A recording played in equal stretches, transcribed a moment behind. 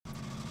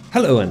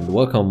Hello and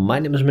welcome, my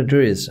name is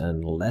Menturius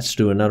and let's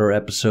do another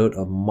episode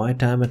of my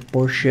time at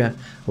Portia.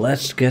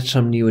 Let's get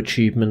some new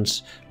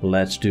achievements.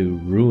 Let's do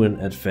Ruin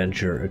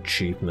Adventure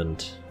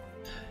achievement.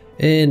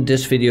 In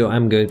this video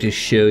I'm going to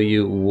show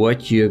you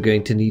what you're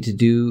going to need to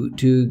do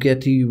to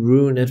get the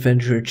Ruin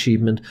Adventure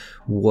achievement.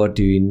 What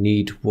do you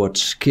need? What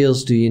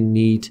skills do you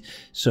need?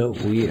 So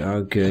we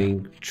are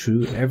going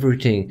through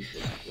everything.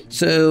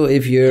 So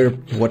if you're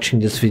watching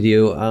this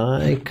video,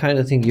 I kind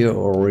of think you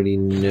already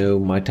know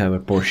my time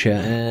at Portia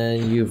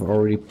and you've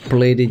already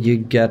played it, you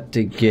got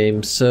the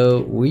game.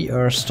 So we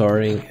are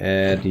starting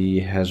at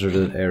the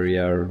Hazardous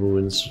Area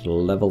Ruins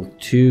level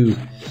 2.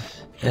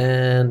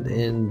 And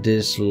in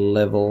this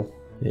level,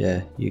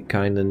 you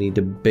kind of need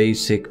the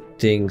basic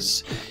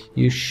things.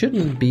 You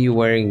shouldn't be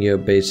wearing your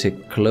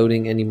basic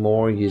clothing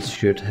anymore. You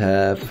should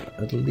have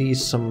at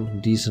least some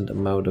decent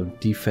amount of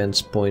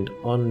defense point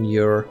on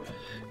your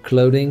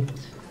clothing,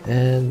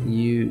 and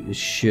you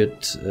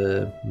should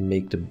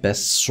make the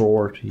best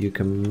sword you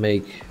can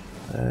make.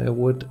 I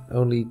would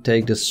only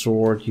take the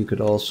sword. You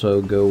could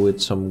also go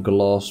with some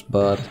gloves,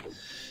 but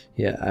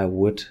yeah, I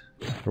would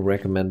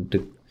recommend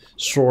the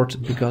sword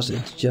because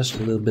it's just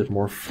a little bit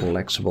more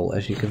flexible.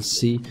 As you can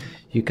see,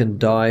 you can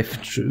dive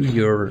through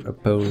your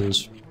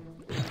opponents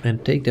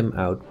and take them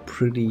out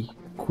pretty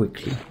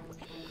quickly.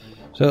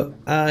 So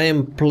I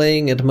am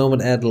playing at the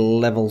moment at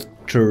level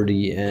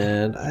 30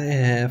 and I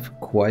have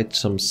quite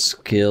some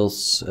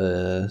skills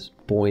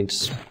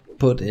points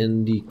put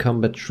in the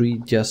combat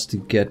tree just to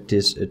get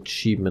this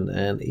achievement,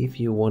 and if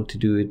you want to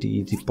do it the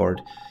easy part,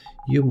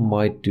 you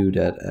might do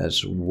that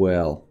as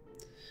well.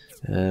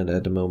 And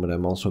at the moment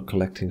I'm also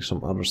collecting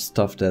some other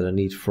stuff that I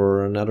need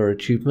for another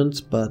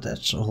achievement, but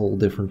that's a whole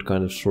different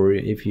kind of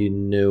story. If you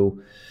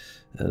know,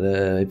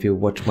 if you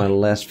watch my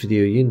last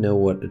video, you know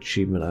what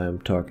achievement I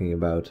am talking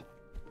about.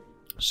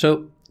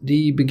 So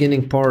the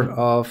beginning part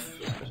of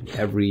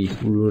every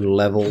ruin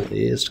level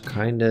is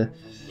kinda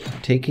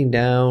taking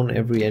down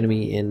every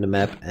enemy in the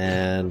map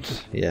and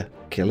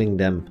killing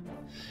them.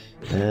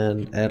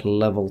 And at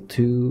level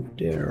 2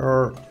 there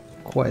are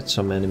quite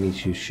some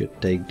enemies you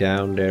should take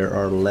down. There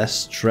are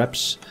less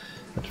traps.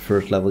 At the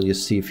first level you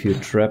see a few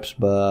traps,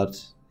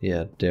 but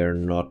yeah, they're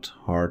not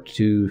hard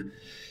to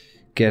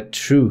get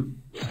through.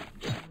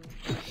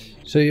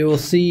 So you will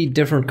see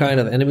different kind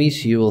of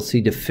enemies. You will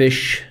see the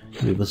fish,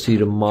 you will see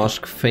the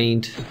mask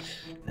feint,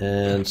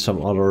 and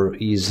some other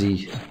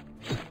easy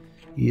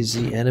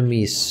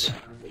enemies.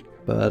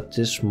 But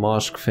this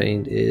mask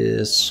feint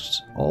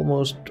is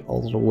almost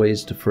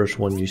always the first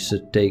one you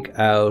should take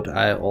out.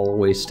 I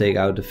always take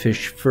out the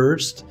fish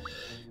first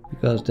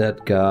because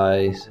that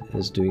guy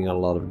is doing a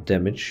lot of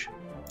damage.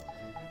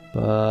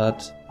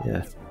 But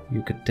yeah,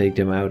 you could take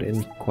them out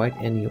in quite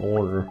any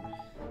order.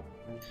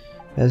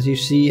 As you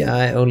see,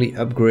 I only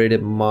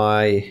upgraded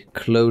my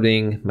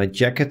clothing, my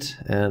jacket,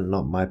 and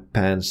not my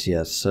pants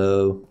yet.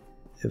 So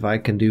if I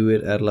can do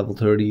it at level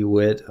 30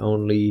 with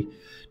only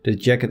the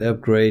jacket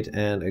upgrade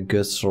and a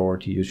good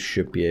sword, you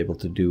should be able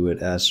to do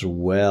it as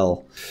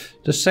well.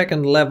 The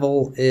second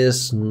level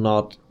is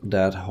not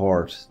that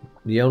hard.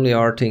 The only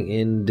hard thing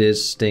in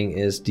this thing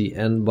is the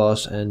end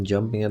boss and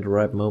jumping at the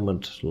right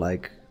moment.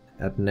 Like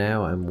at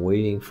now, I'm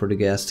waiting for the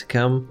gas to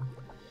come.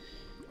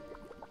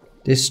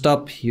 They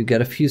stop, you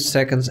get a few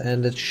seconds,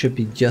 and it should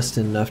be just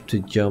enough to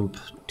jump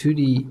to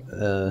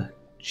the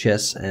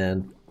chest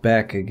and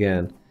back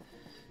again.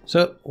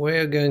 So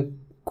we're going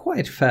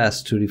quite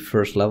fast to the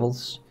first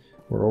levels.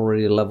 We're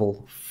already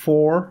level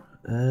 4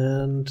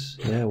 and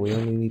yeah, we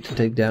only need to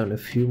take down a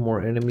few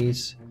more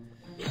enemies.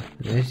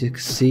 And as you can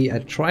see, I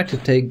tried to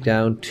take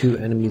down 2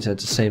 enemies at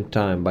the same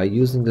time. By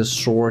using the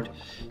sword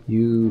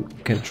you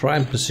can try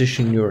and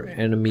position your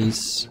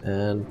enemies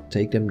and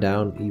take them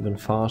down even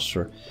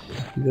faster.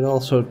 You can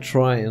also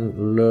try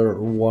and lure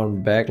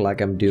one back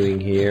like I'm doing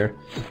here,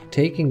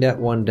 taking that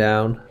one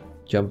down,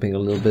 jumping a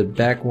little bit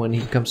back when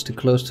he comes too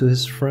close to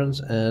his friends,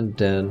 and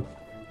then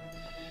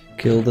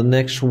kill the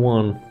next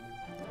one.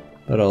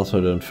 But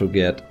also don't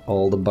forget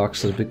all the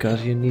boxes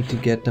because you need to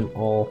get them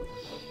all.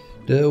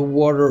 The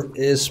water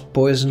is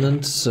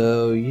poisoned,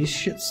 so you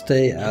should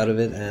stay out of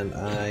it, and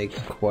I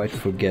quite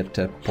forget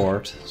that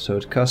part. So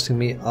it's costing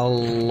me a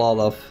lot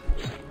of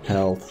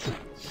health.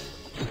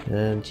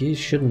 And you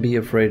shouldn't be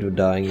afraid of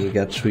dying. You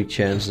got 3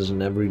 chances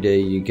and every day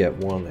you get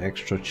 1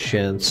 extra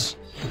chance.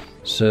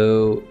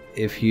 So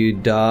if you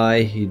die,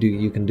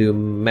 you can do a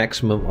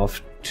maximum of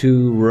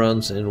 2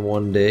 runs in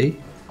 1 day.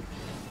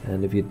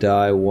 And if you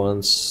die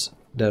once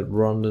that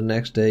run, the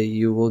next day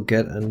you will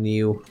get a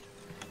new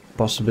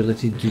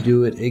possibility to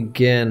do it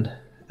again.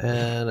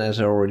 And as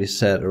I already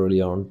said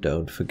early on,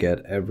 don't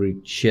forget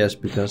every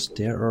chest because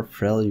there are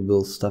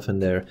valuable stuff in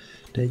there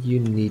that you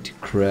need to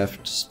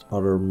craft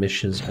other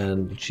missions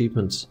and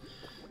achievements.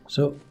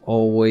 So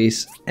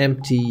always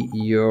empty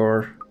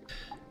your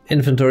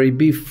inventory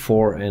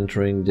before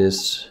entering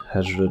this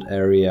hazardous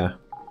area.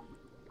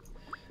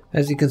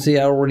 As you can see,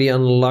 I already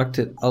unlocked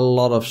a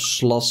lot of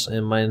slots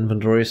in my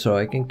inventory, so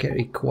I can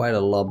carry quite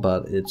a lot,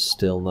 but it's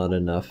still not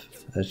enough,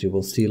 as you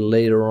will see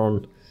later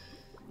on.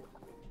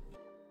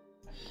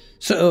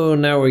 So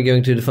now we're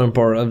going to the fun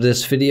part of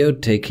this video,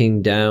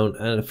 taking down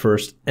the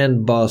first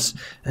end boss,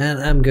 and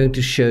I'm going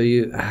to show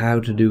you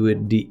how to do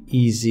it the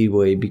easy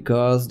way,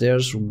 because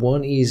there's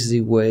one easy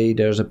way,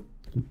 there's a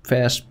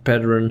fast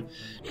pattern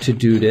to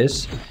do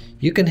this.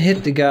 You can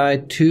hit the guy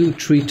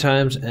 2-3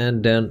 times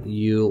and then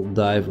you'll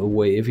dive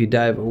away. If you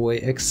dive away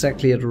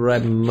exactly at the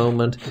right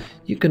moment,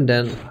 you can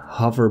then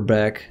hover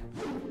back,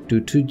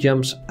 do 2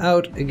 jumps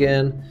out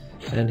again,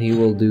 and he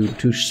will do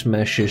 2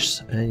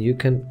 smashes, and you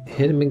can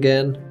hit him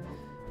again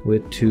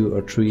with 2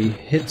 or 3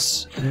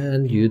 hits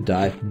and you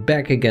dive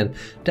back again.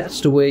 That's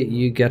the way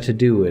you get to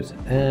do it.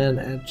 And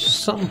at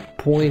some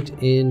point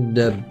in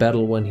the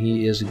battle, when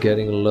he is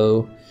getting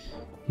low,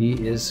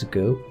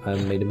 I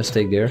made a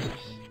mistake there.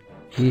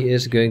 He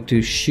is going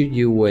to shoot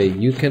you away.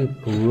 You can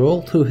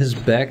roll to his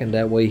back and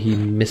that way he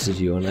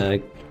misses you, and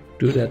I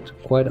do that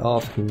quite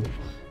often.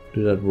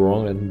 Do that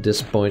wrong. At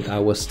this point I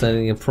was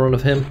standing in front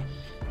of him.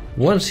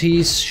 Once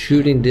he's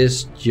shooting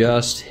this,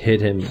 just hit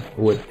him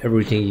with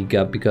everything you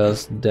got,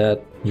 because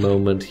that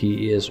moment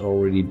he is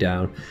already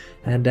down,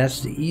 and that's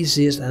the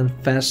easiest and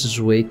fastest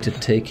way to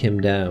take him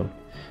down.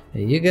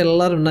 And you get a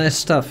lot of nice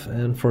stuff,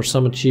 and for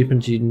some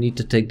achievements you need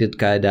to take that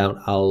guy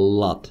down a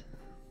lot.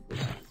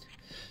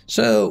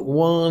 So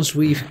once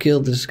we've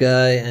killed this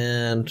guy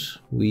and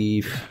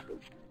we've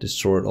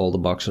destroyed all the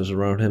boxes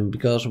around him,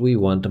 because we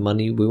want the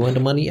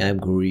money, I'm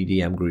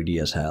greedy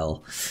as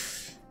hell.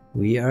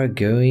 We are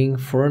going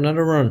for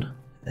another run,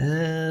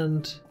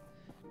 and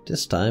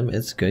this time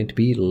it's going to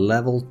be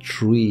level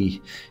 3.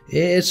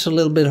 It's a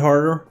little bit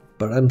harder,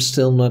 but I'm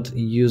still not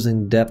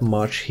using that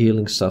much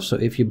healing stuff, so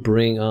if you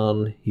bring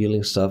on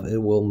healing stuff it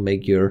will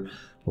make your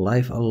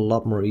life a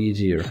lot more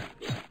easier.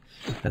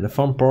 And the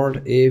fun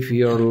part, if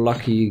you're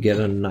lucky, you get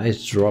a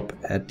nice drop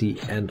at the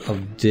end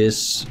of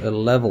this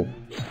level.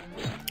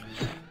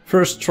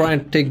 First try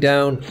and take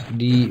down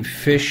the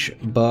fish,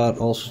 but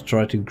also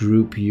try to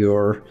group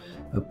your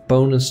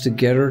opponents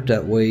together,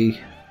 that way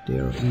they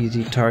are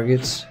easy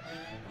targets.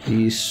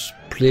 These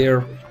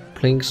player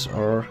plinks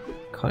are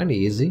kinda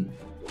easy.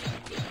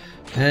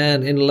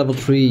 And in level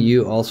 3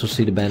 you also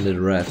see the bandit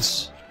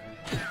rats.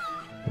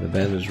 The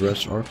bandit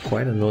rats are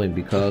quite annoying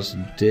because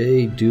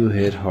they do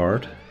hit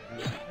hard.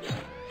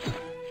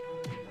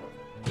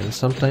 And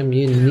sometimes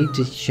you need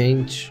to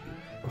change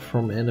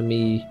from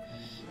enemy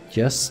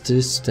just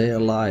to stay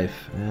alive.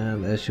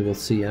 And as you will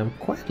see, I'm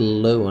quite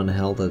low on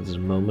health at this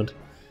moment,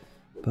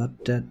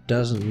 but that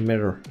doesn't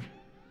matter.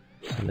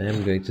 And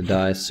I'm going to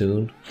die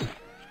soon.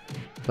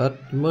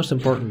 But the most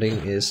important thing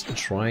is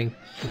trying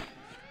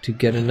to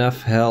get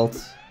enough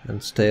health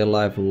and stay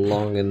alive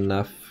long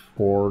enough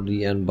for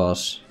the end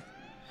boss.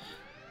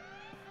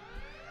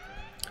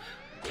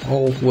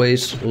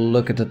 Always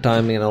look at the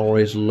timing and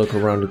always look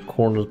around the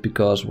corners,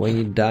 because when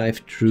you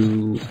dive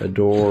through a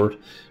door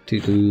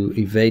to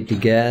evade the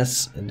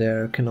gas,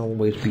 there can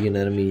always be an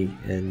enemy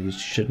and you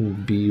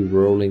shouldn't be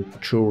rolling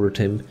toward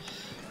him.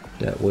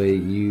 That way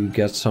you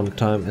get some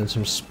time and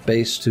some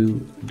space to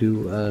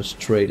do a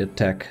straight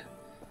attack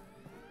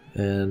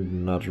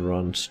and not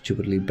run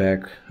stupidly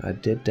back. I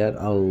did that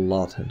a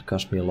lot and it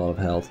cost me a lot of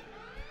health.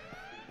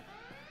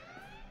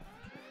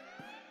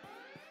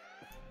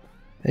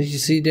 As you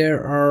see,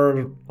 there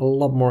are a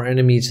lot more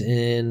enemies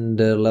in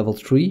the level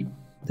 3.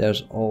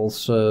 There's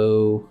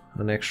also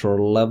an extra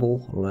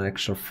level, an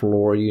extra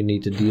floor you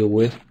need to deal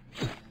with.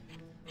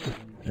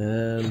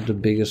 And the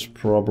biggest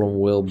problem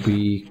will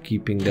be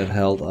keeping that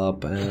health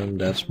up, and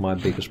that's my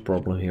biggest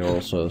problem here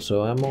also.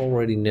 So I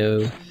already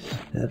know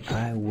that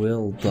I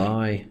will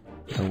die.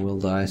 I will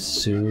die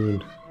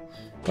soon.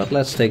 But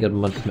let's take as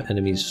much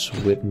enemies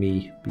with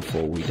me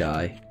before we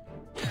die.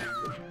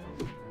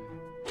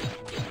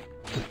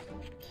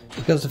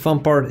 Because the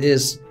fun part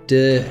is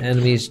the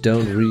enemies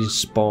don't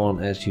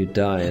respawn as you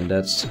die, and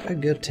that's a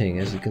good thing.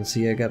 As you can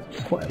see, I got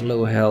quite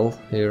low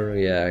health here.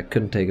 Yeah, I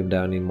couldn't take him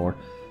down anymore.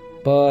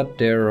 But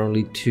there are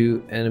only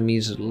 2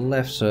 enemies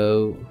left,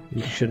 so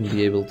we shouldn't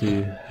be able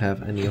to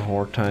have any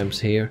hard times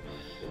here.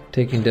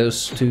 Taking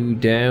those 2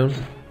 down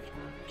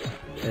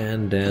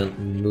and then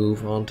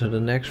move on to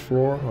the next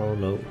floor. Oh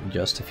no,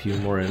 just a few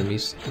more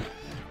enemies.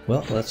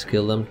 Well, let's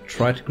kill them.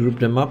 Try to group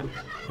them up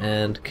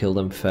and kill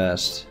them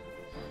fast.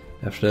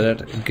 After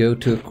that, go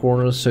to a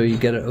corner so you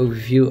get an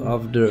overview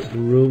of the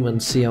room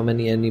and see how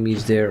many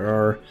enemies there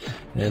are,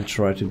 and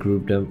try to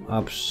group them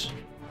up.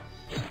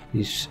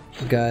 These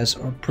guys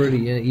are pretty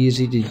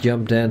easy. The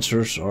jump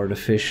dancers, or the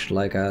fish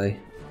like I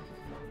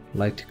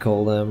like to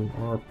call them,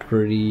 are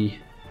pretty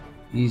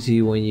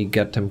easy when you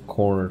get them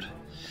cornered.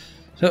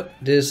 So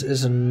this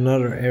is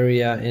another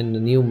area in the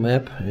new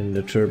map. In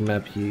the 3rd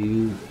map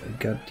you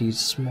got these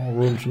small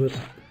rooms with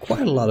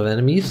quite a lot of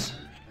enemies.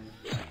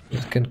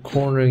 It can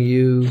corner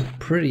you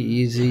pretty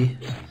easy,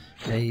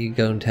 and you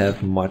don't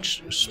have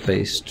much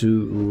space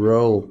to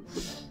roll.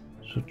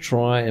 So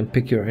try and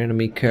pick your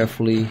enemy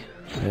carefully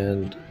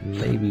and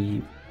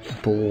maybe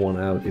pull one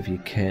out if you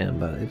can,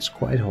 but it's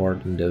quite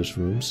hard in those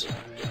rooms.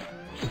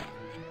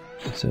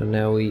 So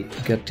now we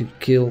get to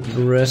kill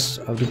the rest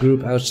of the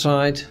group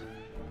outside.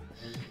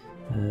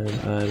 And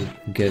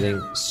I'm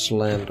getting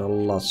slammed a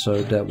lot,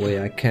 so that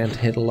way I can't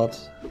hit a lot.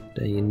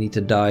 Then you need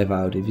to dive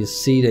out. If you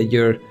see that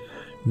you're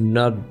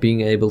not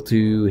being able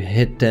to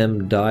hit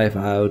them, dive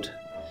out.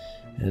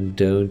 And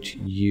don't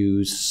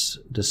use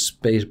the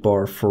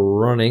spacebar for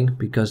running,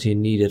 because you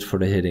need it for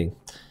the hitting.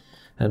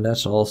 And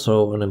that's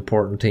also an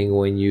important thing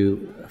when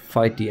you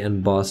fight the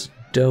end boss.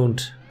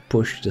 Don't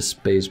push the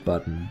space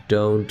button.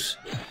 Don't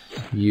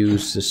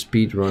use the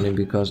speed running,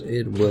 because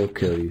it will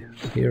kill you.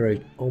 Here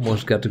I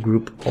almost got the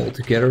group all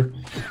together.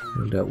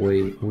 And that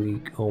way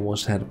we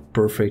almost had a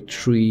perfect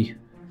 3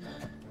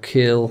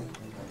 kill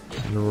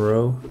in a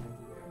row.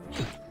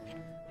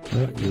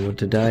 Well, you want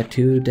to die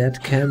too?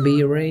 That can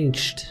be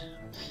arranged.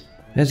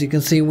 As you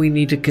can see, we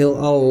need to kill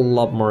a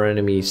lot more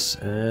enemies,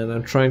 and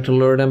I'm trying to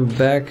lure them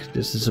back.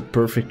 This is a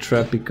perfect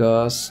trap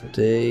because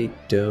they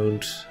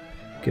don't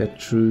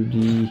get through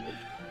the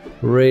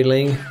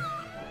railing.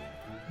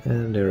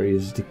 And there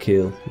is the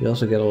kill. You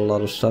also get a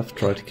lot of stuff.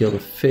 Try to kill the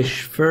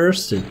fish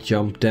first, the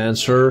jump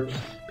dancer,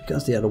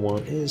 because the other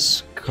one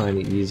is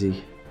kinda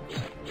easy.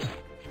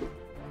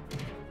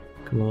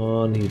 Come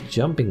on, he's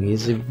jumping,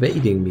 he's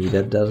evading me.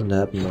 That doesn't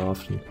happen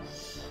often.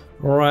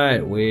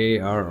 Alright, we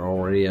are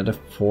already at the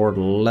 4th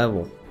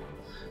level.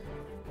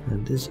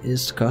 And this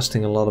is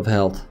costing a lot of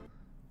health.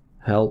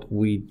 Health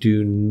we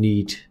do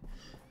need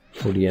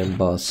for the end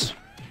boss.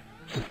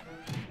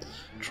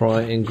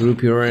 Try and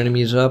group your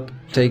enemies up.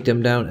 Take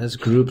them down as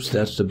groups.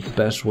 That's the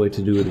best way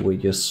to do it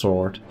with your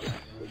sword.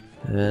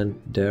 And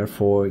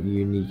therefore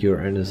you need your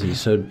energy,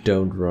 so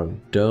don't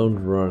run. Don't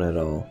run at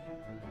all.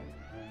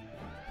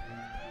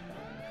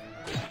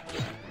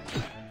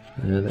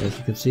 And as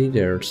you can see,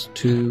 there's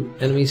 2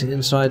 enemies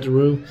inside the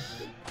room,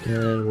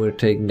 and we're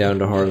taking down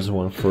the hardest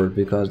one first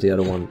because the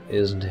other one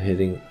isn't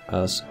hitting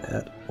us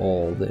at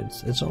all.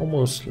 It's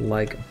almost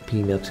like a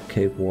peanut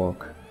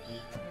cakewalk.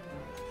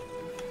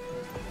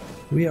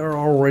 We are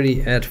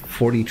already at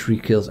 43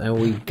 kills and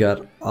we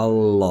got a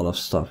lot of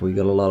stuff. We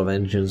got a lot of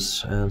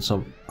engines and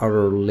some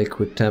other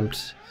liquid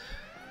temps.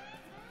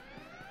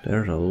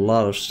 There's a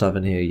lot of stuff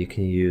in here you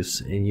can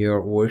use in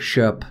your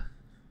workshop.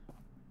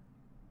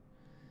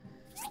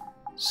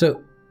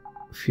 So,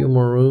 a few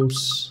more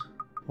rooms,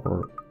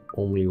 or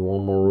only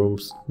 1 more room.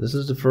 This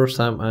is the first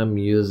time I'm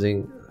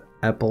using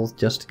apples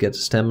just to get the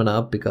stamina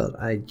up, because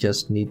I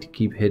just need to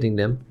keep hitting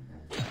them.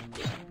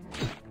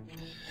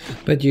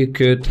 But you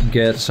could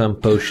get some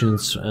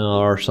potions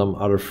or some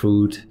other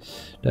food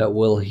that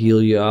will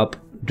heal you up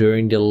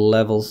during the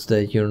levels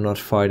that you're not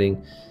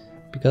fighting.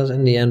 Because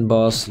in the end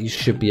boss you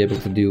should be able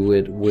to do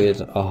it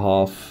with a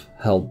half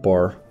health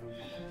bar.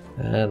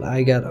 And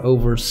I got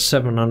over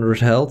 700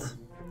 health.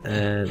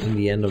 And in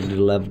the end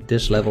of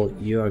this level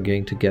you are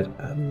going to get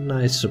a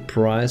nice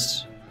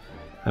surprise.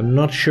 I'm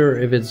not sure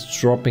if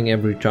it's dropping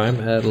every time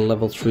at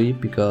level 3,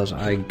 because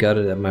I got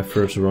it at my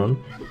first run.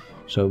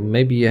 So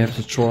maybe you have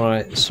to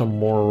try some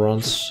more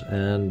runs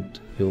and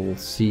you'll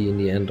see in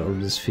the end of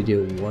this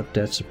video what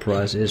that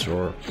surprise is,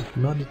 or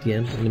not at the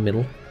end, in the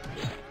middle.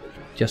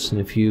 Just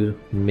in a few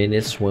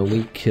minutes when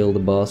we kill the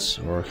boss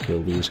or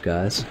kill these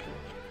guys.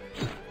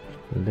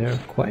 And they're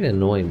quite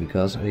annoying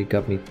because they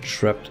got me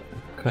trapped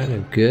kind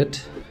of good.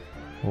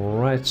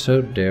 Alright,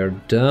 so they're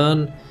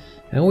done.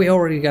 And we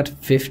already got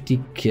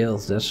 50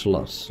 kills, that's a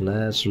lot.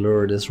 Let's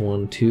lure this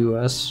one to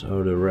us.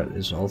 Oh, the red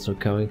is also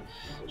coming.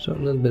 So a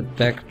little bit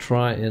back,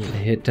 try and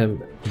hit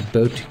them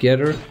both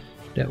together.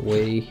 That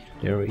way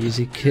they're an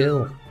easy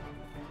kill.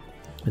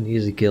 An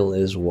easy kill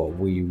is what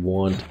we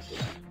want.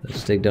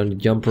 Let's take down the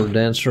jumper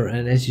dancer,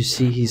 and as you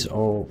see he's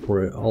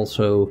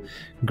also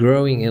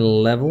growing in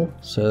level.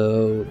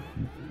 So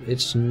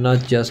it's not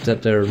just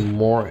that there are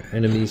more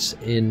enemies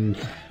in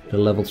the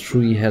level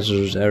 3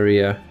 hazardous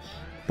area,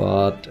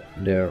 but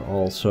they're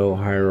also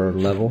higher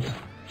level.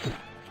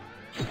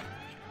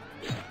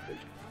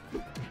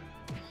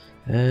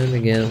 And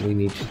again we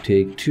need to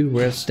take 2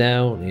 reds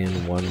down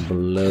and 1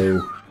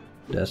 below.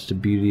 That's the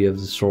beauty of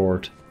the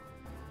sword.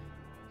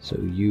 So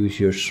use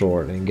your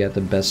sword and get the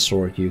best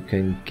sword you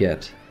can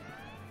get.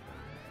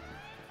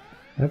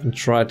 I haven't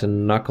tried the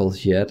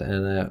knuckles yet,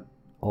 and I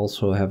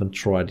also haven't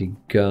tried the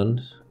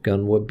gun.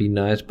 Gun would be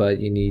nice, but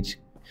you need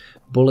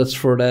bullets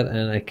for that,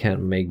 and I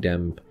can't make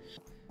them.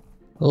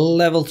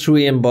 Level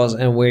 3 end boss,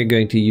 and we're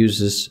going to use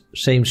this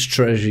same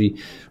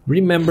strategy.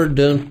 Remember,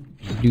 don't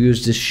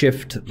use the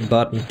shift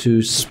button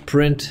to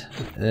sprint,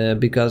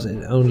 because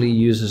it only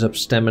uses up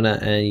stamina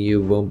and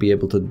you won't be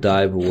able to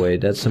dive away.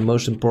 That's the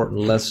most important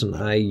lesson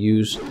I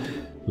use.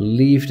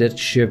 Leave that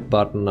shift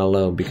button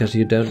alone, because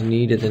you don't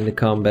need it in the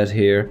combat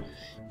here.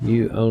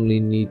 You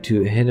only need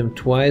to hit him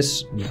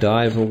twice,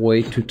 dive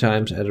away 2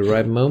 times at the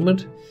right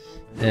moment,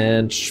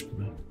 and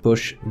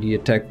push the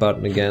attack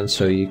button again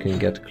so you can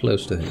get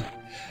close to him.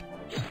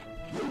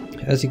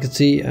 As you can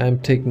see, I'm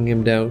taking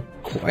him down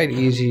quite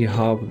easy,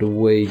 half the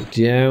way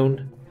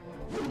down.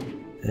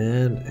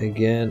 And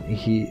again,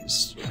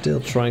 he's still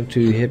trying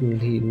to hit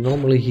me.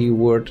 Normally he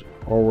would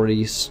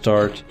already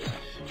start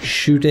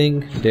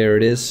shooting. There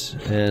it is,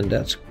 and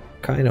that's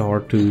kind of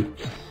hard to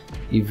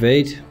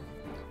evade.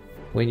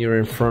 when you're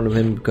in front of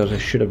him, because I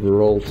should have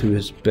rolled to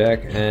his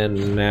back,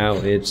 and now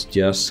it's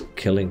just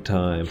killing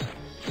time.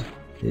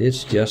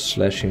 It's just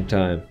slashing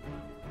time.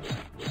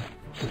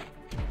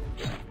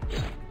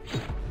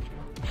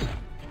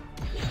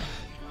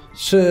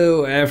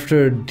 So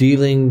after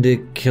dealing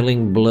the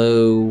killing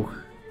blow,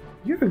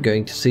 you're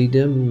going to see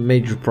the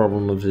major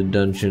problem of the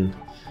dungeon,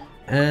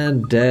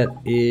 and that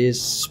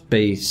is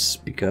space,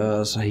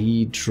 because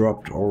he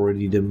dropped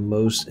already the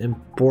most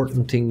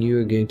important thing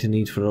you're going to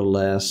need for the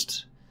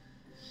last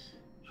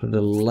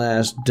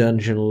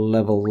dungeon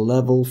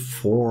level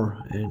 4,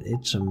 and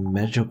it's a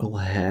magical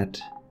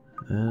hat.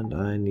 And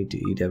I need to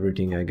eat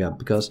everything I got,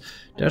 because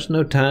there's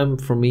no time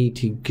for me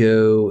to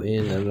go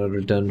in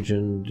another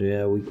dungeon.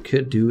 Yeah, we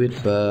could do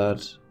it,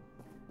 but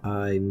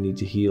I need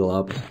to heal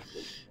up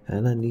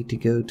and I need to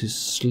go to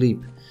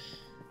sleep.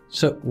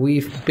 So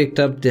we've picked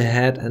up the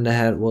hat, and the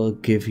hat will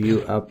give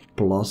you a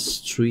plus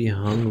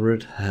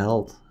 300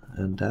 health,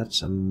 and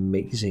that's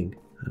amazing.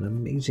 An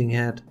amazing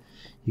hat.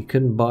 You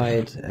couldn't buy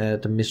it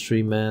at the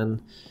Mystery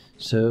Man,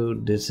 so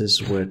this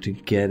is where to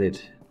get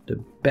it. The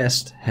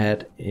best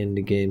hat in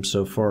the game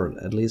so far.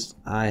 At least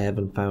I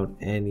haven't found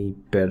any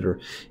better.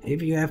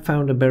 If you have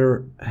found a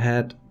better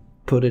hat,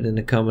 put it in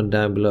the comment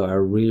down below. I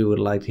really would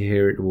like to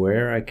hear it,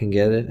 where I can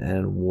get it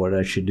and what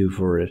I should do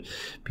for it,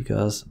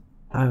 because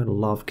I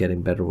love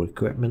getting better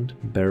equipment,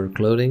 better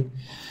clothing.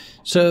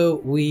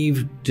 So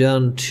we've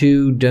done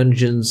 2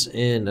 dungeons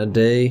in a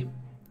day,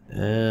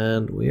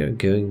 and we are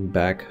going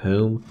back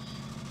home,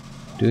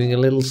 doing a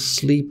little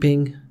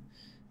sleeping.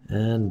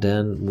 And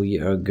then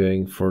we are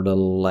going for the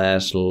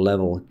last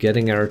level,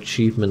 getting our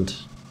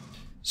achievement.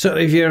 So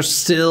if you're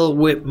still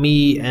with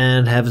me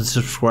and haven't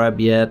subscribed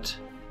yet,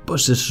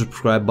 push the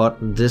subscribe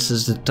button. This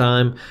is the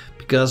time,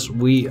 because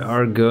we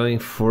are going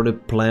for the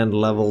planned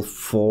level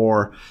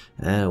 4,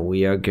 and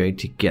we are going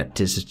to get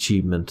this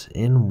achievement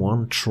in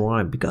one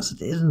try, because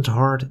it isn't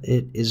hard.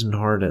 It isn't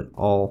hard at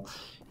all.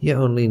 You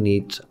only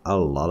need a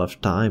lot of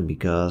time,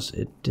 because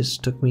this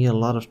took me a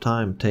lot of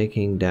time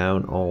taking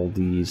down all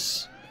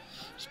these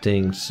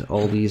things,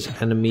 all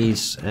these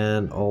enemies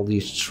and all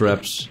these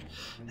traps.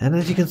 And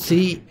as you can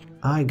see,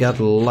 I got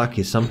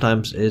lucky.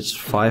 Sometimes it's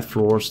 5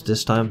 floors,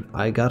 this time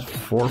I got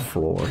 4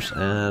 floors,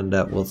 and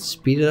that will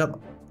speed it up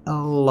a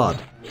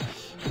lot.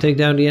 Take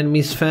down the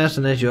enemies fast,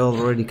 and as you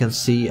already can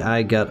see,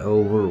 I got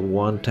over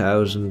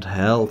 1000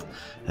 health,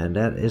 and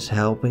that is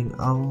helping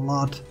a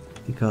lot,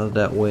 because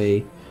that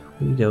way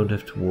we don't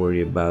have to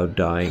worry about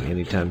dying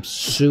anytime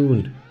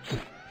soon.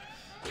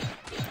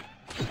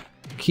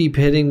 Keep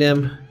hitting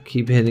them.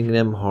 Keep hitting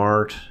them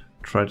hard.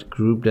 Try to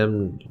group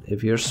them.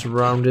 If you're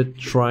surrounded,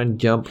 try and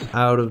jump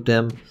out of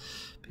them,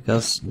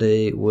 because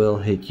they will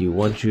hit you.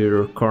 Once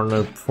you're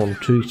cornered from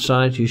 2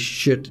 sides, you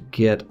should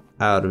get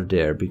out of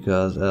there,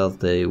 because else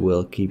they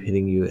will keep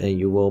hitting you and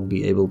you won't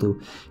be able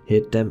to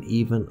hit them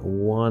even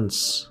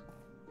once.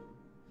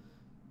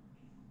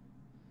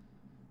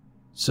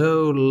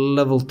 So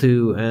level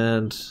 2,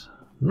 and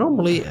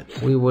normally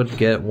we would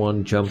get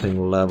 1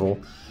 jumping level.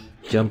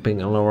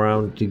 Jumping all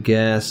around the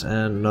gas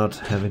and not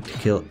having to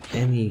kill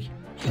any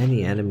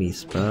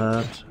enemies,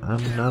 but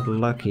I'm not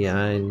lucky.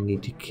 I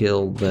need to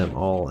kill them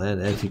all, and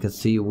as you can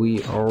see,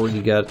 we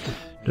already got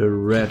the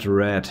red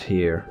rat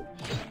here.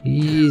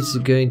 He's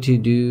going to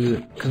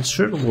do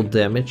considerable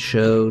damage,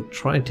 so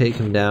try and take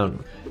him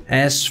down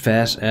as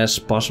fast as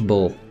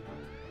possible,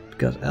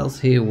 because else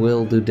he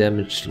will do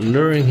damage.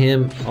 Luring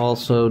him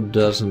also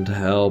doesn't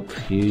help.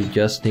 You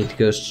just need to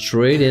go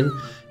straight in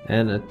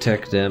and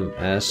attack them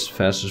as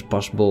fast as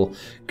possible.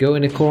 Go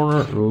in the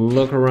corner,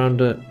 look around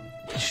the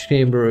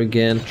chamber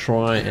again,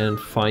 try and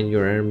find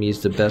your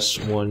enemies, the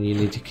best one you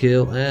need to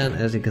kill. And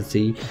as you can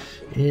see,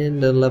 in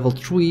the level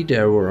 3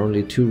 there were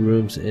only 2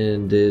 rooms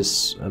in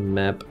this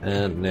map,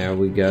 and now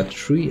we got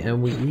 3,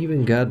 and we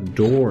even got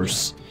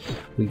doors.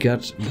 We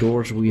got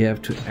doors we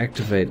have to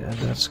activate, and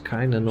that's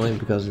kind of annoying,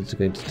 because it's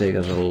going to take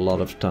us a lot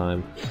of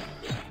time.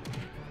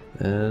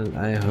 And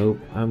I hope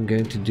I'm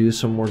going to do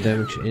some more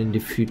damage in the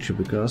future,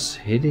 because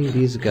hitting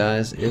these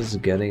guys is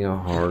getting a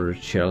harder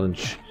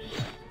challenge.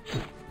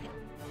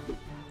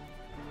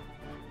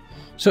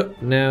 So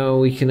now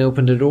we can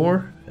open the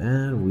door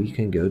and we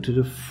can go to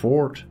the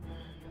fort.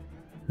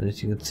 And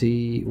as you can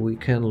see, we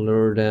can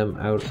lure them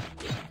out.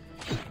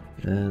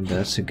 And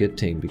that's a good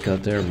thing,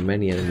 because there are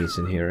many enemies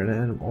in here, and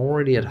I'm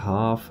already at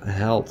half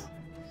health.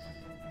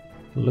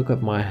 Look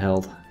at my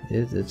health.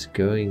 It's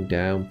going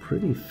down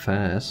pretty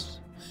fast.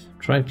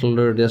 Trying to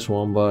lure this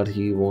one, but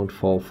he won't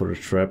fall for the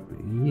trap.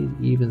 He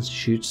even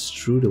shoots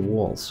through the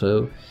wall,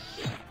 so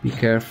be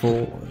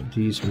careful.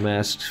 These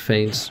masked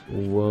feints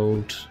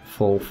won't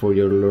fall for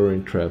your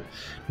luring trap.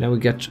 Now we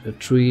got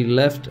 3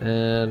 left,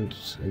 and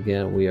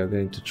again we are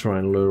going to try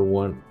and lure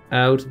one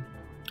out.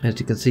 As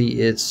you can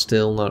see, it's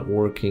still not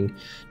working.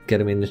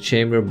 Get him in the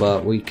chamber,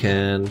 but we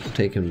can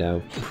take him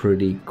down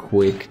pretty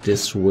quick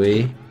this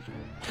way.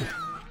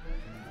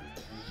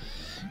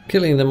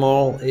 Killing them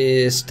all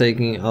is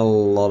taking a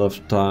lot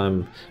of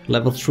time.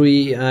 Level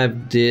 3 I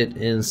did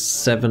in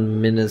 7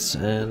 minutes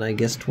and I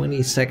guess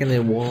 20 seconds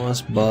it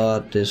was,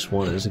 but this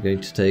one is going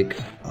to take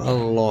a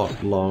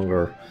lot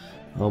longer.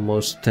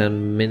 Almost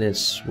 10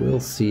 minutes. We'll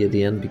see at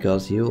the end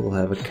because you'll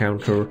have a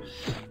counter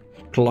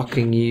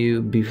clocking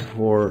you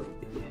before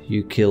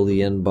you kill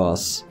the end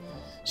boss.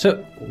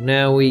 So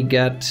now we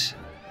got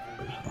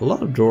a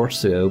lot of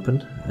doors to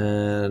open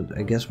and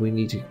I guess we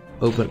need to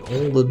open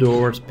all the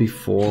doors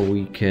before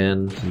we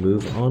can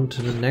move on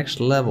to the next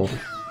level.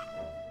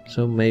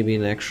 So maybe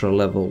an extra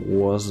level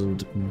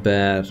wasn't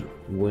bad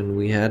when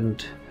we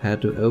hadn't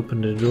had to open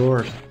the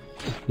doors.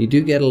 You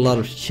do get a lot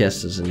of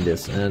chests in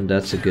this and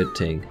that's a good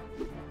thing.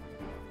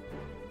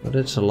 But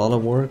it's a lot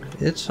of work.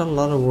 It's a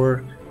lot of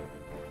work.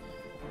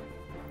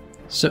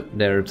 So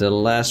there's the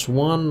last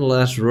one,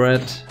 last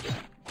rat.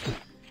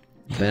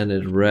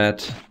 Bandit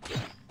rat.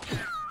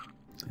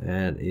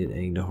 And it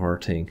ain't a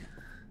hard thing.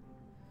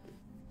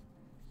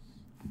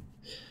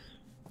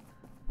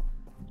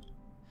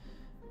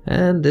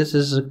 And this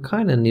is a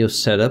kind of new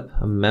setup,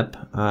 a map.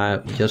 I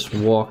just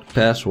walked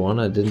past one,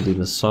 I didn't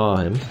even saw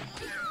him.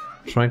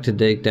 Trying to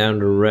take down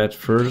the red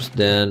first,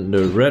 then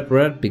the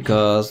red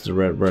because the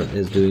red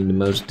is doing the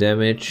most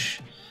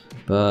damage.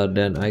 But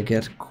then I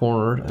get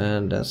cornered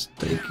and that's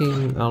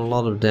taking a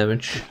lot of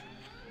damage.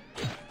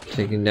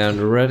 Taking down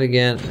the red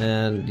again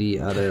and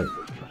the other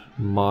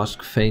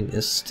mask feint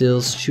is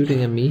still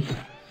shooting at me.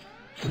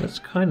 That's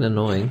kind of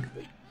annoying.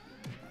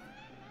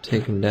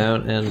 Take him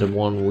down and the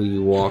one we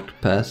walked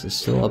past is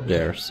still up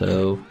there,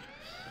 so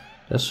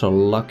that's a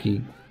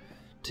lucky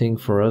thing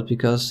for us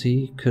because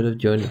he could have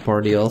joined the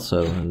party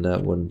also and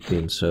that wouldn't have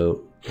been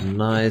so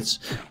nice.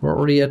 We're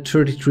already at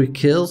 33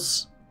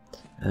 kills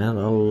and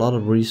a lot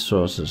of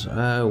resources.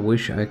 I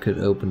wish I could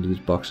open these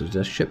boxes.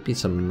 There should be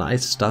some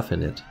nice stuff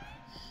in it.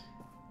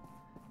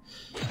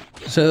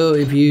 So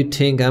if you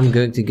think I'm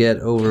going to get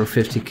over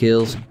 50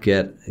 kills,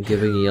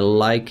 giving me a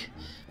like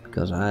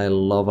because I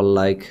love a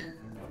like.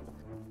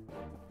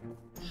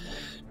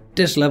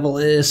 This level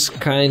is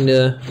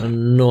kinda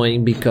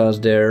annoying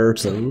because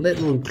there's a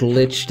little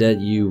glitch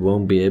that you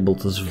won't be able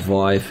to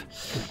survive.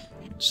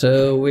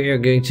 So we are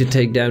going to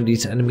take down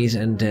these enemies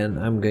and then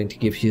I'm going to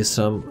give you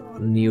some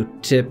new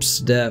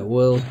tips that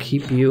will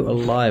keep you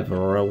alive,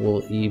 or I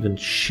will even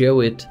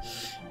show it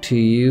to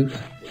you.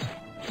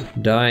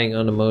 Dying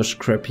on the most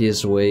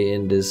crappiest way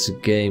in this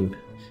game.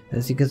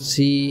 As you can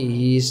see,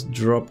 he's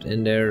dropped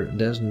in there.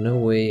 There's no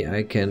way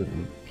I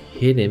can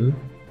hit him.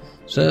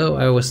 So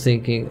I was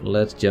thinking,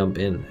 let's jump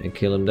in and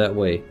kill him that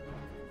way.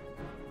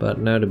 But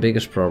now the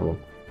biggest problem.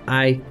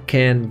 I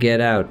can't get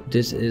out.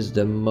 This is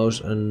the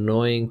most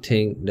annoying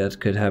thing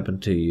that could happen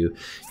to you.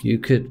 You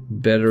could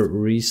better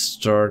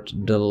restart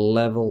the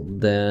level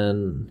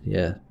than,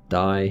 yeah,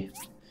 die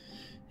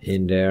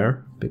in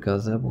there.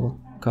 Because that will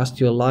cost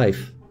you a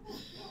life.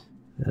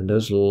 And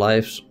those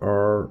lives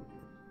are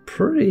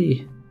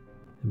pretty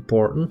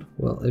important.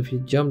 Well, if you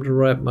jump the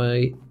right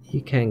way,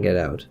 you can get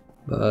out.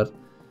 But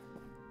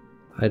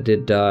I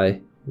did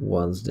die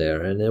once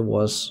there and it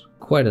was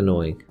quite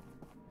annoying.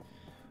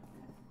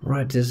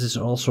 Right, this is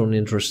also an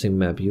interesting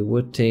map. You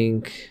would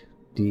think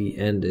the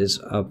end is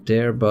up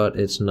there, but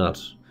it's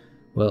not.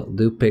 Well,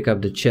 do pick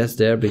up the chest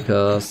there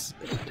because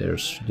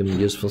there's some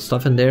useful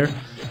stuff in there.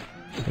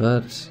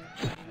 But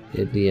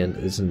at the end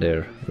isn't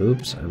there.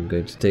 Oops, I'm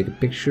going to take a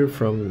picture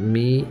from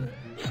me.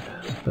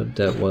 But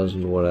that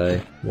wasn't what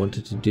I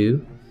wanted to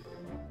do.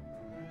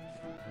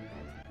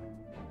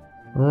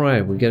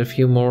 Alright, we get a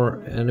few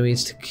more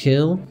enemies to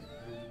kill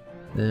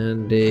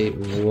and they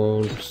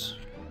won't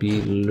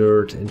be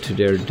lured into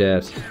their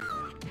death.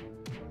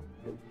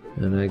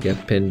 And I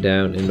get pinned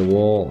down in the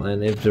wall,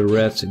 and if the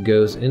rat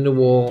goes in the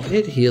wall,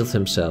 it heals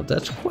himself.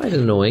 That's quite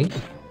annoying.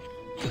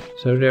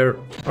 So there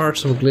are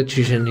some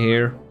glitches in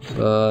here,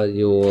 but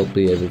you will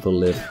be able to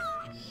live.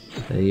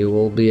 And you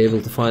will be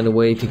able to find a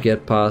way to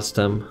get past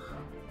them.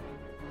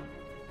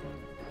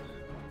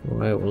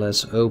 Alright, well,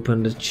 let's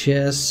open the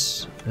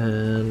chest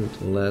and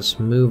let's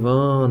move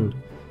on.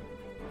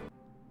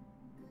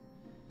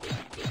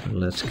 And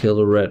let's kill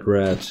the red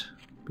rat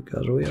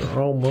because we are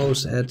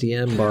almost at the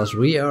end boss.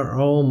 We are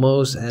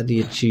almost at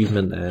the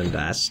achievement, and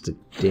that's the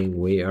thing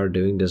we are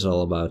doing this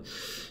all about.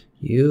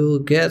 You'll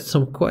get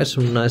quite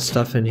some nice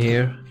stuff in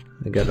here.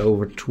 I got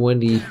over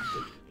 20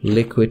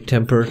 liquid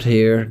tempered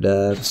here.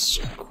 That's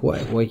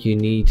quite what you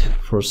need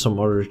for some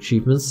other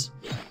achievements.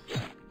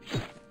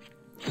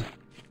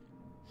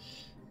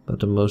 But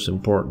the most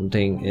important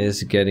thing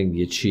is getting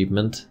the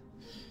achievement.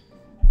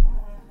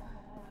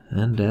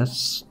 And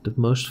that's the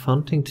most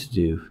fun thing to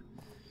do.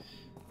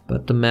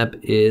 But the map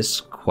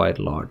is quite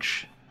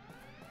large.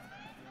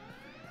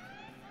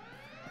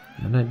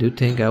 And I do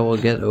think I will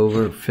get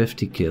over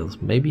 50 kills.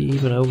 Maybe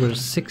even over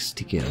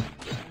 60 kills.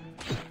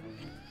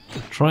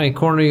 Try and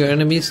corner your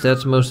enemies,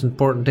 that's the most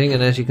important thing.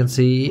 And as you can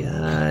see,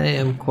 I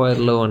am quite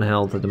low on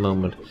health at the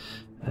moment.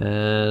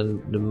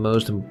 And the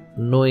most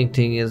annoying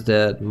thing is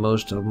that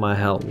most of my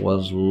health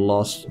was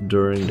lost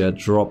during that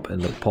drop in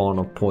the pawn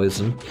of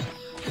poison.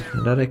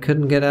 and that I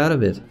couldn't get out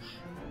of it.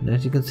 And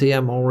as you can see,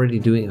 I'm already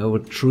doing over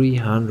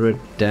 300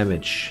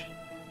 damage.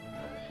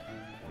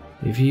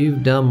 If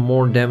you've done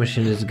more damage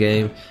in this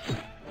game,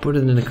 put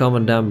it in the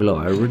comment down below.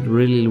 I would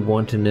really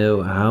want to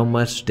know how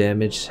much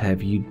damage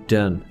have you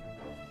done.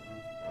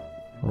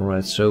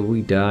 Alright, so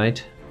we died.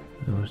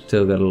 We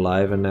still got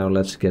alive, and now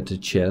let's get the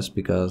chest,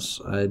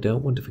 because I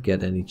don't want to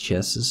forget any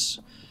chests.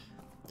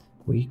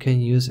 We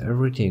can use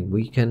everything.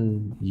 We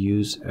can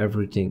use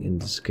everything in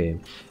this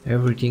game.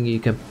 Everything you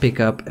can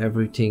pick up,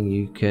 everything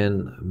you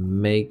can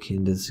make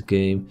in this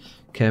game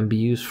can be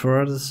used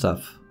for other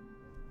stuff.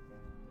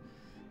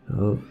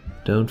 Oh,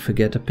 don't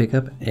forget to pick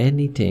up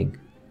anything.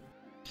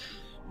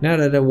 Now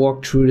that I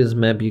walk through this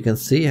map, you can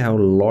see how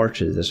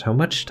large it is, how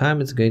much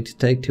time it's going to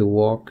take to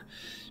walk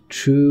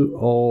through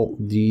all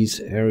these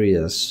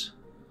areas.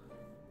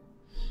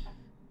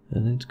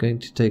 And it's going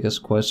to take us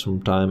quite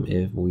some time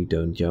if we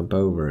don't jump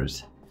over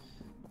it.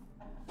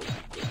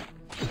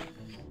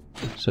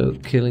 So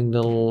killing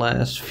the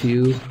last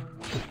few,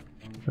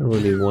 I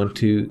really want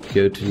to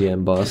go to the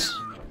end boss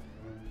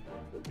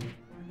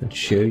and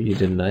show you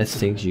the nice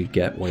things you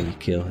get when you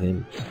kill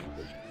him.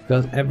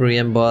 Because every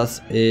end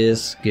boss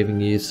is giving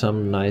you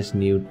some nice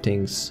new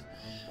things.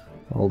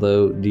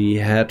 Although the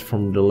head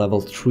from the level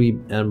 3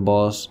 end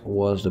boss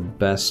was the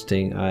best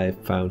thing I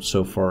found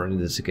so far in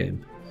this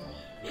game.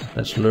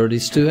 Let's lure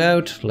these two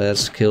out,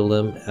 let's kill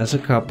them as a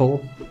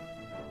couple.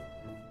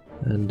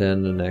 And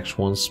then the next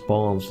one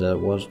spawns. That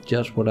was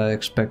just what I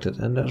expected.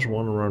 And there's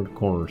one around the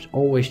corners.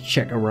 Always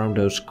check around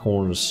those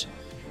corners.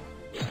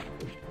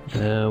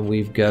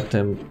 We've got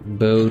them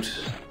both.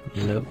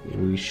 No,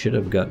 we should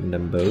have gotten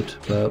them both,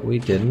 but we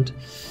didn't.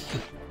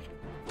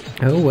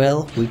 Oh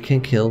well, we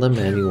can kill them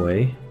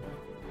anyway.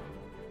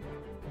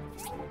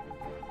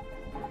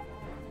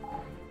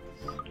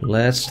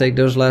 Let's take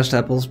those last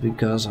apples,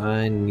 because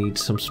I need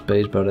some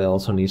space, but I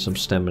also need some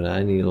stamina.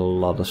 I need a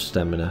lot of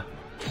stamina.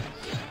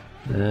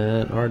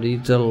 And are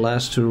these the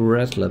last two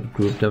rats? Let's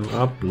group them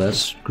up.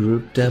 Let's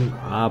group them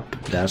up.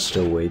 That's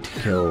the way to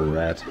kill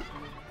rat.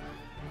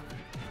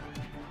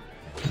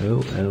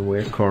 Oh, and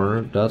we're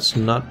cornered. That's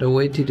not the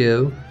way to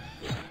do.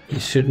 You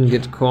shouldn't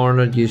get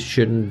cornered. You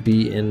shouldn't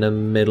be in the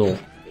middle.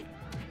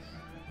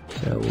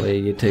 That way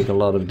you take a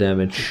lot of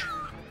damage.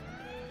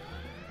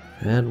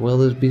 And will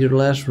this be the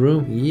last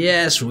room?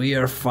 Yes, we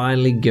are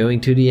finally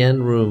going to the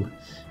end room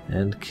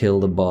and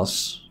kill the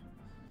boss.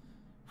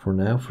 For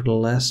now, for the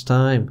last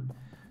time.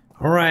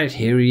 Alright,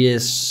 here he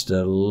is,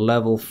 the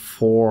level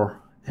 4.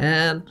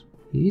 And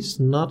he's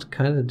not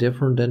kind of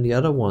different than the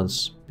other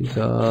ones.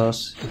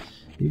 Because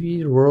if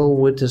you roll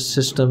with the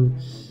system,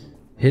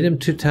 hit him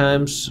 2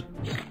 times,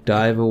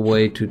 dive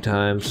away 2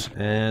 times,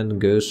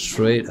 and go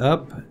straight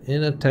up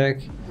in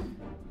attack,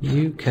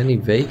 you can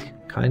evade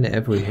kind of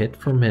every hit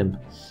from him.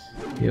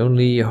 The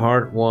only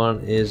hard one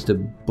is the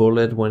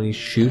bullet when he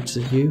shoots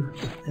at you,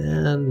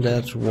 and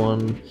that's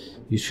one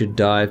you should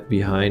dive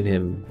behind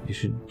him. You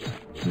should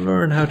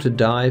learn how to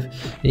dive,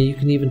 and you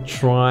can even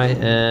try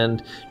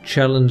and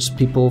challenge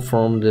people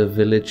from the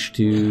village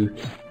to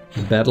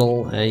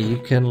battle, and you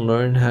can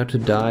learn how to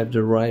dive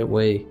the right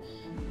way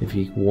if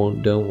you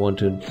don't want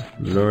to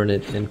learn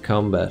it in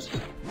combat.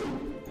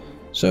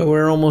 So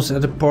we're almost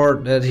at the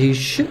part that he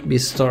should be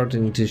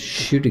starting to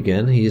shoot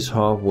again. He is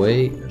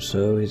halfway,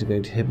 so he's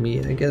going to hit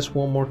me, I guess,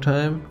 one more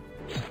time.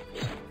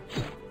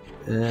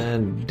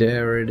 And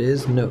there it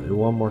is. No,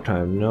 one more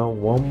time. No,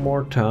 one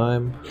more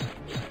time.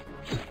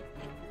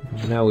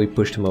 Now we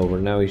pushed him over.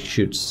 Now he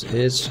shoots.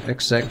 It's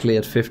exactly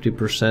at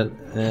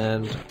 50%,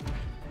 and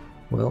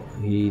well,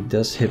 he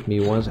does hit me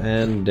once,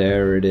 and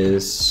there it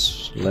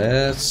is.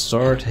 Let's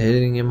start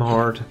hitting him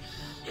hard.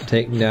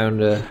 Taking down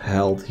the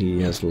health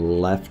he has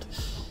left.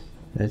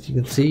 As you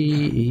can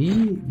see,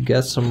 he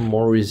got some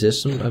more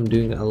resistance. I'm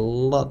doing a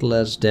lot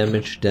less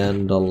damage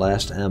than the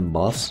last end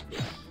boss,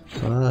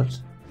 but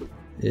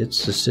the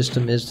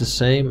system is the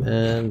same,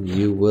 and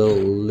you will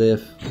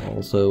live.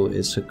 Also,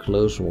 it's a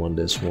close one,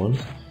 this one.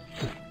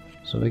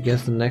 So I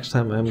guess the next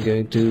time I'm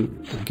going to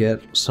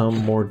get some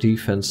more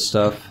defense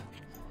stuff.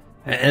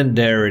 And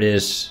there it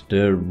is,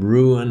 the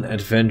Ruin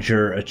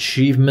Adventure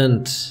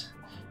achievement.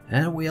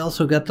 And we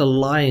also got the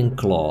lion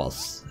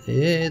claws.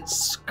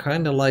 It's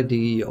kind of like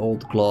the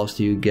old claws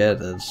you get at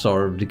the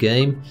start of the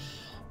game,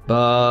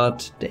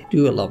 but they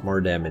do a lot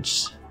more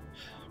damage.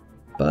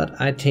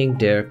 But I think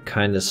they're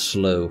kind of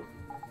slow.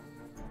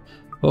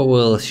 But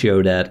we'll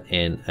show that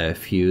in a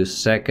few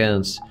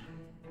seconds.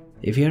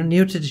 If you're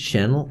new to the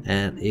channel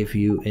and if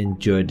you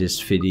enjoyed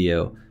this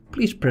video,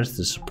 please press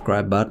the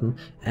subscribe button,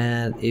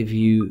 and if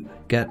you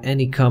got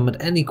any comment,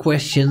 any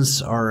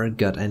questions, or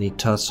got any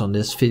thoughts on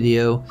this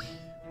video,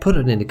 put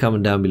it in the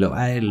comment down below.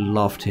 I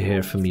love to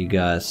hear from you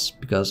guys,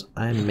 because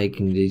I'm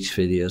making these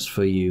videos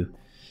for you.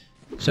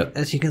 So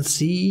as you can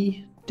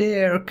see,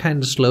 they're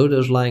kind of slow,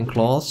 those lion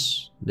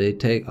claws. They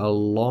take a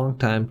long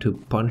time to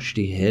punch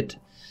the hit.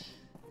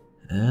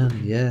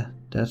 And yeah,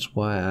 that's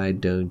why I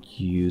don't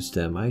use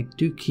them. I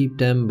do keep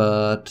them,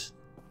 but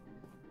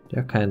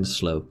they're kind of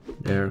slow.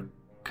 They're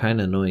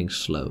kind of annoying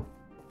slow.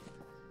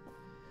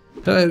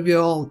 So I hope you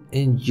all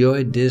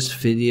enjoyed this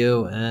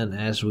video, and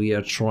as we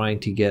are trying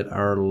to get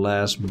our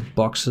last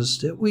boxes,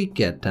 did we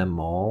get them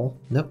all?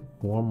 Nope,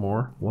 one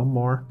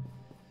more.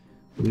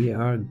 We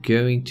are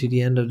going to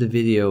the end of the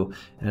video,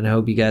 and I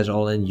hope you guys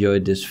all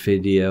enjoyed this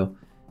video,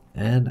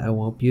 and I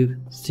hope you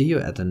see you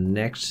at the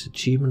next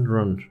achievement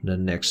run, the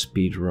next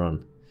speed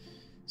run.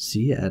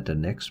 See you at the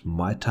next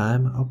My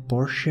Time of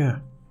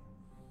Portia.